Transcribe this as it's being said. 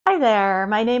Hi there,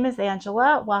 my name is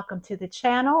Angela. Welcome to the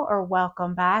channel, or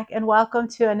welcome back, and welcome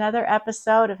to another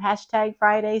episode of Hashtag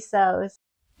Friday Sews.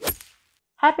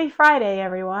 Happy Friday,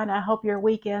 everyone. I hope your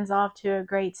weekend's off to a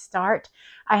great start.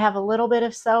 I have a little bit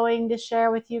of sewing to share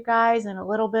with you guys and a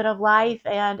little bit of life,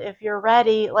 and if you're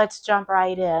ready, let's jump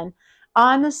right in.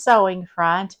 On the sewing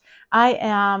front, I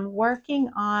am working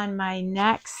on my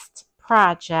next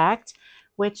project,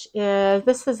 which is,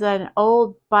 this is an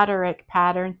old puttering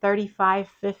pattern,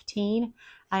 3515.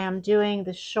 I am doing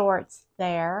the shorts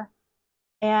there.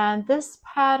 And this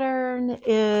pattern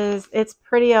it's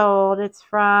pretty old. It's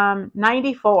from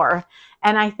 94.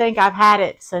 And I think I've had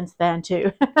it since then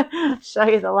too. Show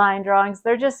you the line drawings.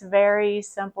 They're just very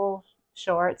simple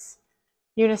shorts.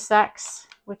 Unisex,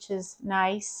 which is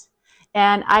nice.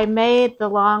 And I made the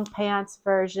long pants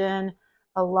version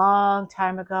a long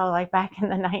time ago, like back in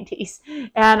the 90s.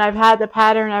 And I've had the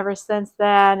pattern ever since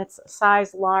then. It's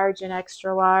size large and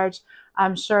extra large.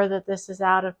 I'm sure that this is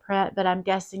out of print, but I'm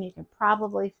guessing you can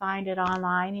probably find it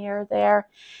online here or there.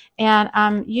 And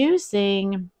I'm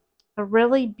using a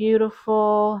really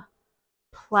beautiful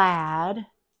plaid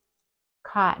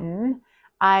cotton.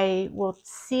 I will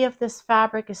see if this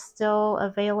fabric is still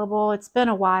available. It's been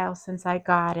a while since I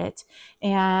got it,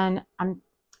 and I'm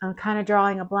kind of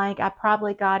drawing a blank. I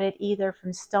probably got it either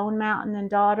from Stone Mountain and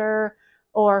Daughter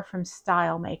or from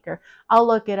Style Maker. I'll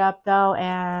look it up though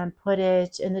and put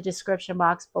it in the description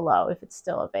box below if it's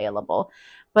still available.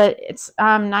 But it's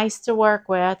nice to work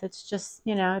with. It's just,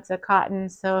 you know, it's a cotton,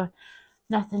 so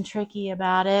nothing tricky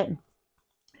about it.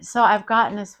 So I've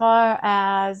gotten as far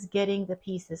as getting the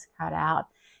pieces cut out,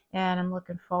 and I'm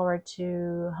looking forward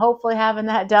to hopefully having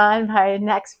that done by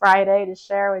next Friday to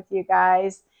share with you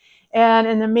guys. And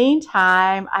in the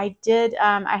meantime, I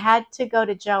had to go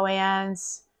to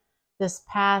Joann's this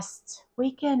past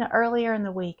weekend, earlier in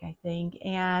the week, I think,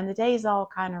 and the days all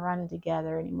kind of running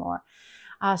together anymore.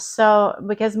 So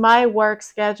because my work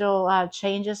schedule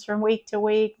changes from week to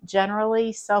week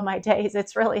generally, so my days,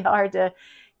 it's really hard to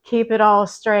keep it all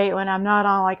straight when I'm not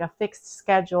on like a fixed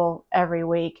schedule every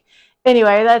week.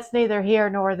 Anyway, that's neither here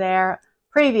nor there.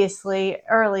 Previously,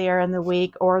 earlier in the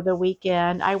week or the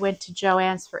weekend, I went to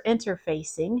Joann's for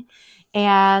interfacing,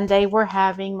 and they were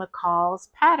having McCall's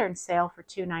pattern sale for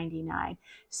 $2.99.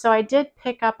 So I did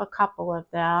pick up a couple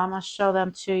of them. I'll show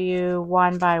them to you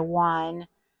one by one.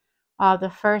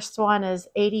 The first one is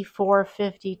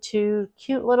 84.52,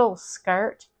 cute little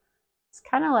skirt. It's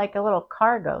kind of like a little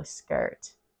cargo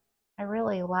skirt. I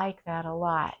really like that a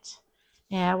lot.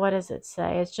 Yeah, what does it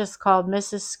say? It's just called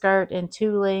Mrs. Skirt in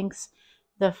 2 lengths.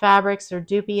 The fabrics are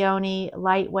Dupioni,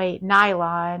 lightweight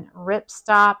nylon,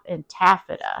 ripstop, and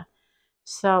taffeta.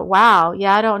 So, wow.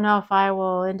 Yeah, I don't know if I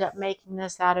will end up making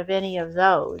this out of any of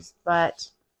those, but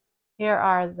here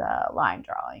are the line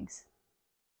drawings.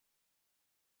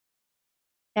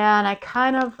 And I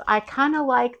kind of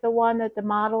like the one that the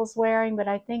model's wearing, but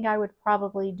I think I would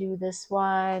probably do this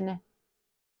one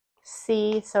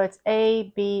C. So it's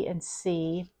A, B, and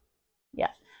C. Yeah.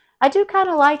 I do kind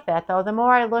of like that though. The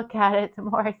more I look at it, the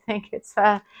more I think it's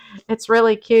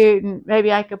really cute, and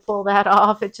maybe I could pull that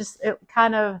off. It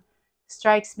kind of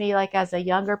strikes me like as a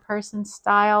younger person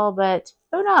style, but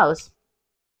who knows?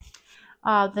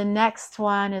 The next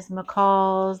one is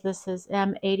McCall's. This is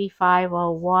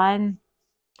M8501.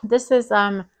 This is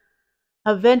a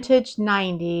vintage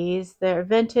 90s, their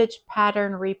vintage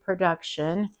pattern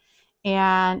reproduction.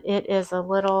 And it is a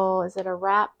little, is it a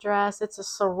wrap dress? It's a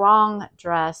sarong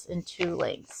dress in 2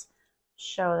 lengths.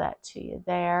 Show that to you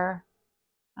there.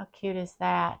 How cute is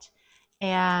that?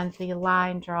 And the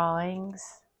line drawings.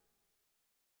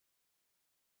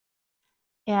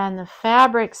 And the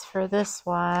fabrics for this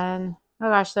one, oh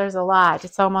gosh, there's a lot.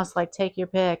 It's almost like take your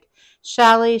pick.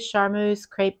 Challis, charmeuse,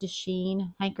 crepe de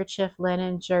chine, handkerchief,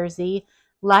 linen, jersey,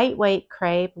 lightweight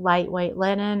crepe, lightweight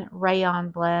linen,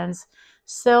 rayon blends,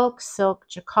 silk, silk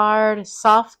jacquard,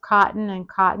 soft cotton and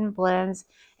cotton blends,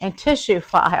 and tissue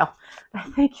file. I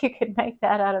think you could make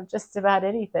that out of just about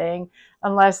anything,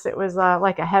 unless it was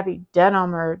like a heavy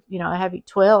denim or, you know, a heavy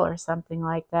twill or something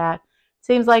like that.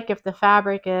 Seems like if the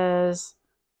fabric is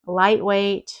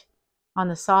lightweight on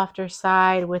the softer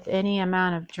side with any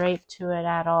amount of drape to it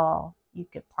at all, you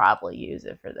could probably use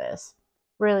it for this.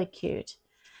 Really cute.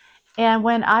 And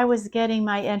when I was getting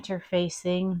my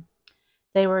interfacing,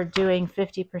 they were doing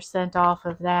 50% off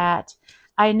of that.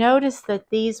 I noticed that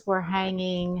these were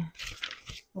hanging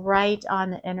right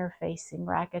on the interfacing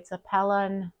rack. It's a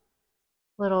Pellon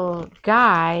little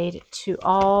guide to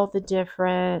all the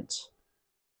different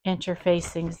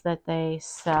interfacings that they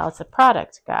sell. It's a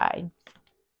product guide.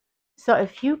 So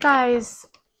if you guys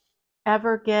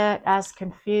ever get as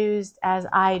confused as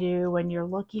I do when you're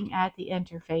looking at the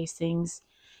interfacings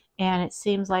and it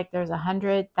seems like there's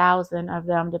 100,000 of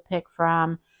them to pick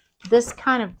from, this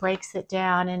kind of breaks it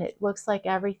down and it looks like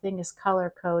everything is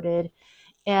color coded,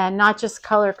 and not just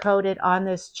color coded on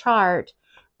this chart,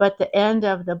 but the end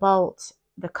of the bolt,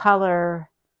 the color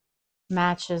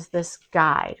matches this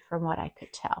guide from what I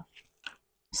could tell.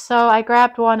 So I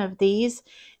grabbed one of these,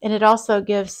 and it also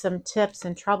gives some tips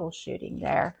and troubleshooting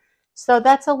there. So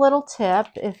that's a little tip.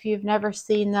 If you've never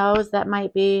seen those, that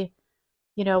might be,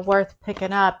 worth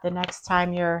picking up the next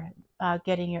time you're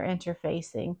getting your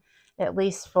interfacing, at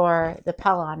least for the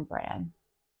Pellon brand.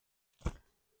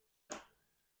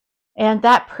 And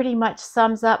that pretty much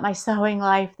sums up my sewing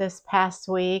life this past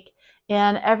week.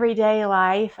 In everyday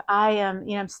life, I am,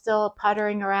 I'm still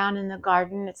puttering around in the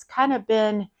garden. It's kind of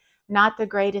been not the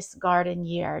greatest garden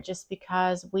year just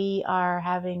because we are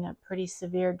having a pretty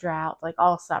severe drought. Like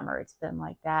all summer, it's been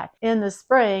like that. In the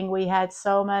spring, we had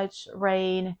so much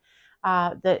rain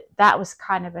that was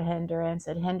kind of a hindrance.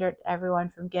 It hindered everyone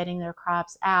from getting their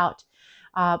crops out.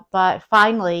 But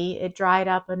finally, it dried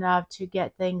up enough to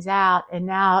get things out, and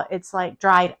now it's like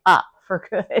dried up for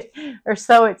good, or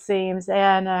so it seems.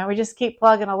 And we just keep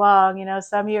plugging along.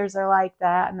 Some years are like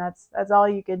that, and that's all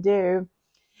you can do.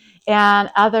 And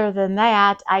other than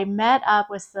that, I met up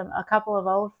with a couple of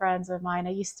old friends of mine.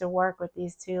 I used to work with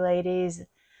these two ladies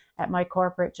at my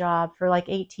corporate job for like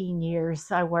 18 years.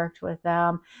 I worked with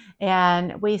them,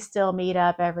 and we still meet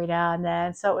up every now and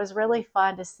then. So it was really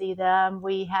fun to see them.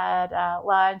 We had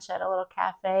lunch at a little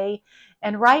cafe,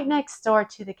 and right next door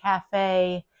to the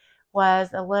cafe was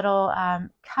a little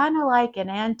kind of like an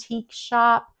antique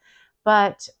shop,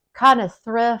 but kind of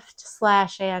thrift /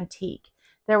 antique.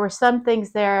 There were some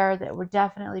things there that would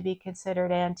definitely be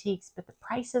considered antiques, but the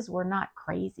prices were not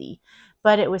crazy.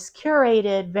 But it was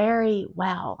curated very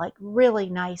well, like really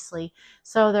nicely.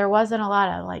 So there wasn't a lot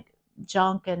of like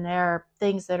junk in there,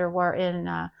 things that were in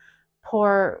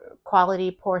poor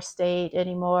quality, poor state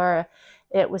anymore.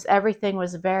 Everything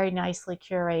was very nicely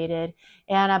curated.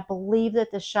 And I believe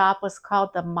that the shop was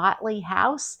called the Motley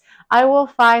House. I will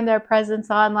find their presence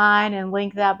online and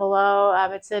link that below.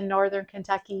 It's in northern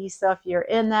Kentucky. So if you're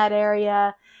in that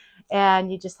area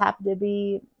and you just happen to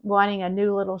be wanting a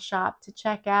new little shop to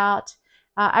check out,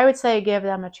 I would say give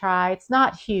them a try. It's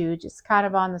not huge. It's kind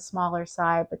of on the smaller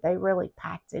side, but they really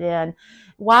packed it in.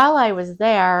 While I was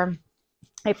there,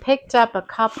 I picked up a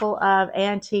couple of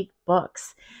antique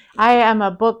books. I am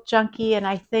a book junkie, and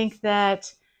I think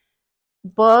that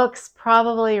books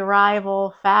probably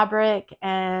rival fabric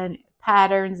and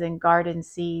patterns and garden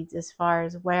seeds as far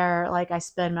as where I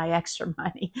spend my extra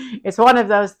money. It's one of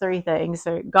those three things.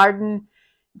 So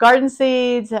garden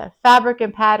seeds, fabric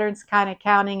and patterns kind of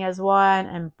counting as one,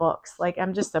 and books.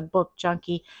 I'm just a book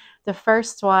junkie. The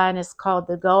first one is called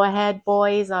The Go Ahead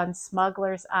Boys on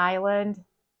Smuggler's Island.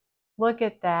 Look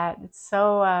at that. It's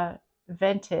so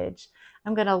vintage.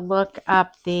 I'm going to look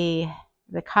up the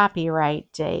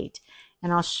copyright date,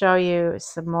 and I'll show you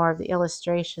some more of the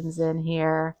illustrations in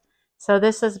here. So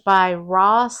this is by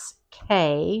Ross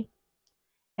K,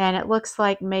 and it looks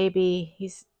like maybe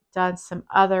he's done some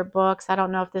other books. I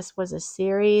don't know if this was a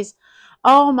series.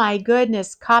 Oh my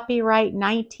goodness, copyright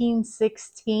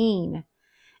 1916.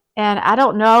 And I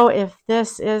don't know if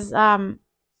this is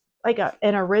like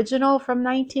an original from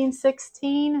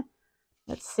 1916.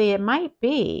 Let's see, it might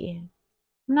be.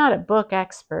 I'm not a book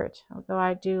expert, although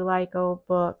I do like old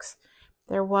books.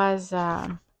 There was,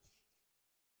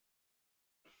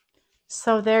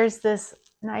 so there's this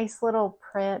nice little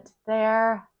print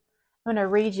there. I'm going to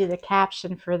read you the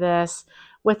caption for this.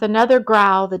 With another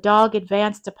growl, the dog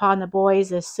advanced upon the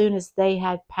boys as soon as they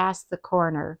had passed the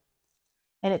corner.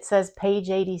 And it says page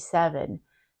 87.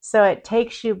 So it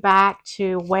takes you back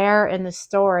to where in the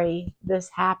story this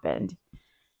happened.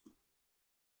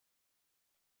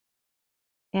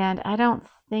 And I don't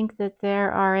think that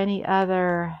there are any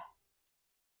other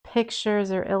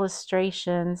pictures or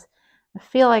illustrations. I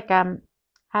feel like I'm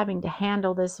having to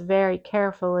handle this very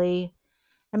carefully.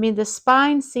 I mean, the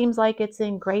spine seems like it's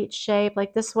in great shape.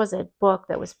 Like this was a book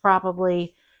that was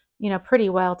probably, pretty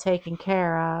well taken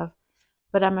care of.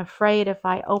 But I'm afraid if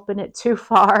I open it too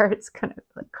far, it's going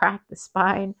to crack the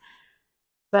spine.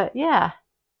 But yeah,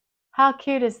 how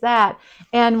cute is that?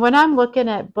 And when I'm looking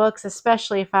at books,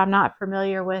 especially if I'm not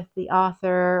familiar with the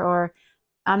author or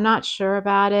I'm not sure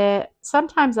about it,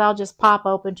 sometimes I'll just pop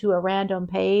open to a random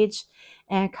page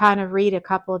and kind of read a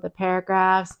couple of the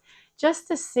paragraphs just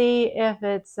to see if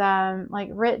it's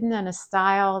written in a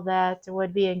style that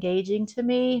would be engaging to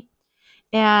me.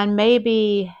 And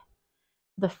maybe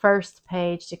the first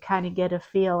page to kind of get a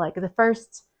feel, like the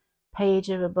first page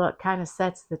of a book kind of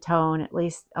sets the tone. At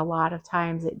least a lot of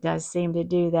times it does seem to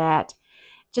do that,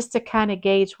 just to kind of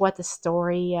gauge what the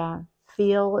story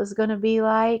feel is going to be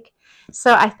like.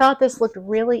 So I thought this looked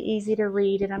really easy to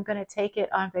read, and I'm going to take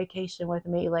it on vacation with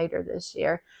me later this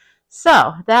year.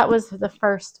 So that was the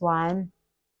first one.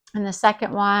 And the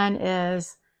second one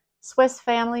is Swiss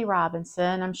Family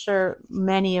Robinson. I'm sure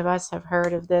many of us have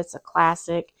heard of this, a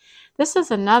classic. This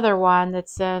is another one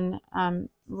that's in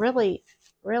really,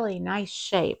 really nice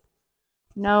shape.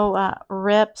 No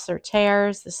rips or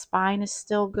tears. The spine is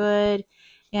still good.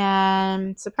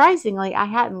 And surprisingly, I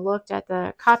hadn't looked at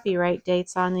the copyright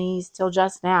dates on these till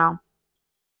just now.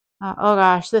 Oh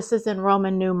gosh, this is in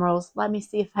Roman numerals. Let me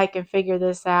see if I can figure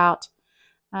this out.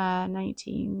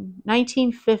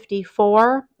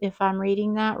 1954, if I'm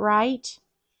reading that right.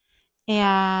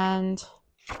 And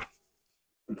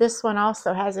this one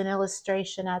also has an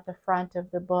illustration at the front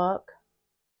of the book.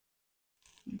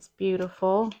 It's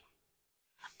beautiful.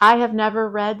 I have never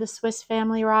read The Swiss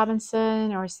Family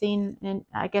Robinson or seen, and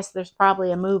I guess there's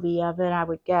probably a movie of it, I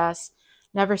would guess.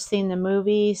 Never seen the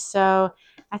movie, so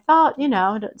I thought, you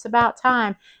know, it's about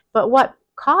time. But what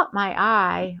caught my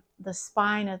eye, the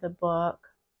spine of the book,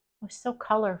 was so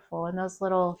colorful, and those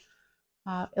little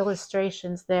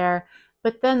illustrations there.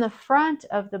 But then the front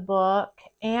of the book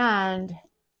and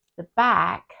the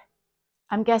back,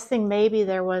 I'm guessing maybe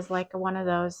there was like one of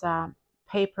those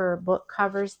paper book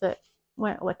covers that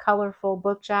went with colorful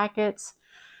book jackets.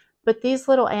 But these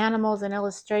little animals and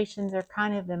illustrations are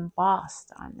kind of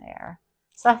embossed on there.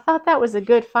 So I thought that was a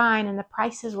good find, and the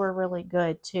prices were really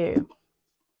good too.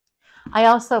 I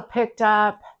also picked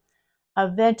up a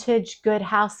vintage Good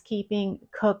Housekeeping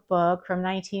cookbook from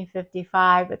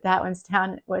 1955, but that one's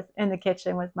down in the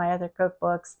kitchen with my other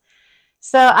cookbooks.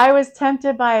 So I was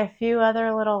tempted by a few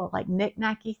other little like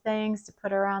knick-knacky things to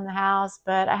put around the house,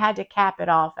 but I had to cap it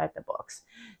off at the books.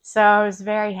 So I was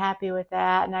very happy with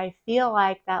that, and I feel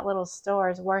like that little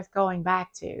store is worth going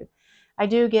back to. I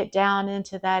do get down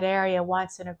into that area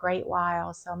once in a great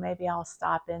while, so maybe I'll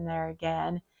stop in there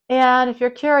again. And if you're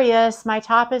curious, my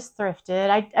top is thrifted.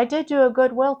 I did do a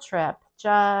Goodwill trip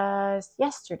just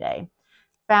yesterday.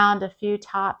 Found a few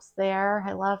tops there.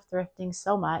 I love thrifting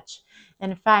so much.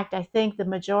 In fact, I think the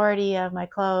majority of my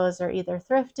clothes are either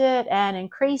thrifted and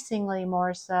increasingly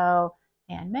more so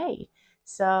handmade.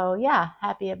 So yeah,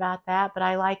 happy about that. But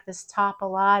I like this top a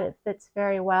lot. It fits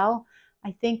very well.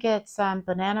 I think it's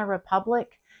Banana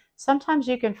Republic. Sometimes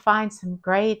you can find some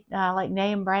great like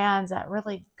name brands at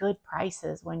really good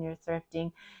prices when you're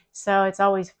thrifting. So it's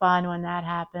always fun when that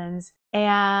happens.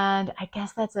 And I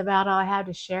guess that's about all I have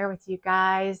to share with you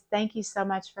guys. Thank you so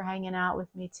much for hanging out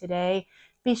with me today.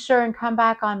 Be sure and come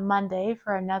back on Monday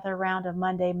for another round of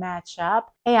Monday Matchup.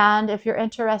 And if you're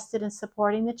interested in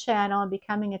supporting the channel and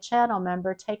becoming a channel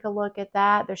member, take a look at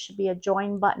that. There should be a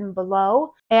join button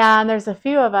below. And there's a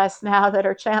few of us now that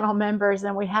are channel members,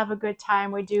 and we have a good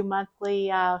time. We do monthly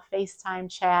FaceTime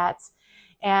chats,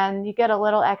 and you get a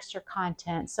little extra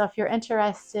content. So if you're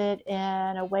interested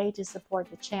in a way to support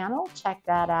the channel, check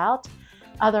that out.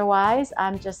 Otherwise,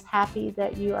 I'm just happy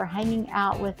that you are hanging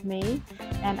out with me,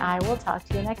 and I will talk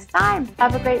to you next time.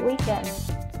 Have a great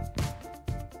weekend.